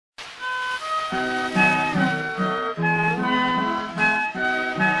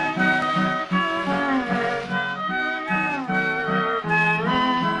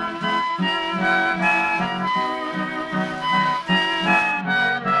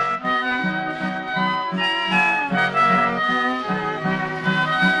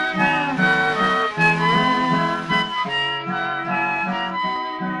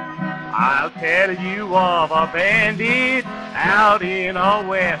of a bandit out in a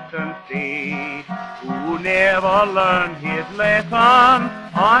western state who never learned his lesson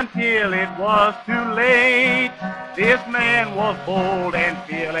until it was too late. This man was bold and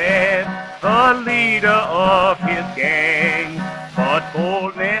fearless, the leader of his gang, but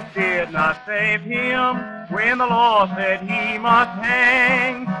boldness did not save him when the law said he must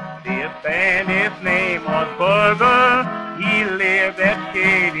hang. This bandit's name was Birger. He lived at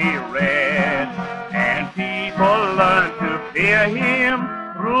Shady Red, and people learned to fear him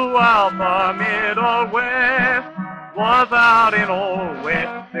throughout the Middle West. Was out in Old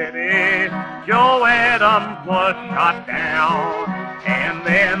West City, Joe Adams was shot down, and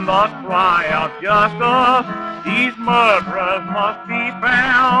then the cry of justice, these murderers must be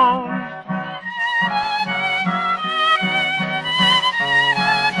found.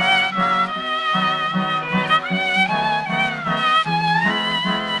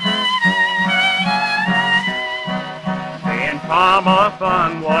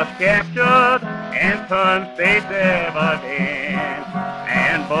 Thomason was captured and turned state's evidence,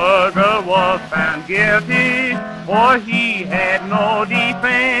 and Birger was found guilty, for he had no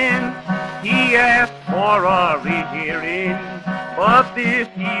defense. He asked for a rehearing, but this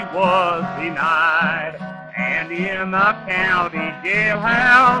he was denied, and in the county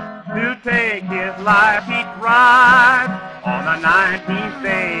jailhouse to take his life he tried. On the 19th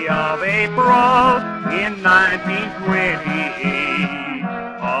day of April in 1928,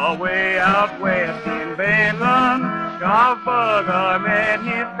 away out west in Benton, Birger met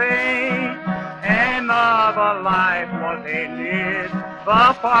his fate. Another life was ended,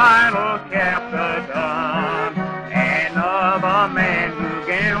 the final chapter done. Another man who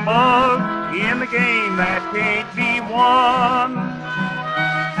gambled in the game that can't be won.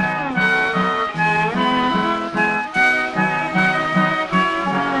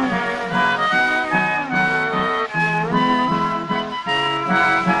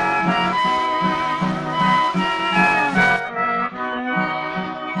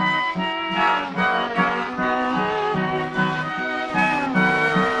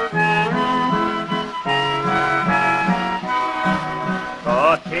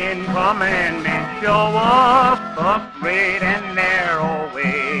 The Ten Commandments show us the straight and narrow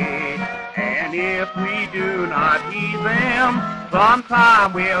way, and if we do not heed them,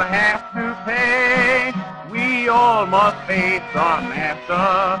 sometime we'll have to pay. We all must face the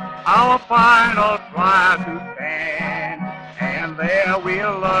Master, our final trial to stand, and there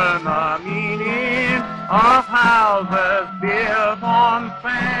we'll learn the meaning of houses built on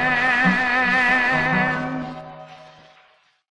sand.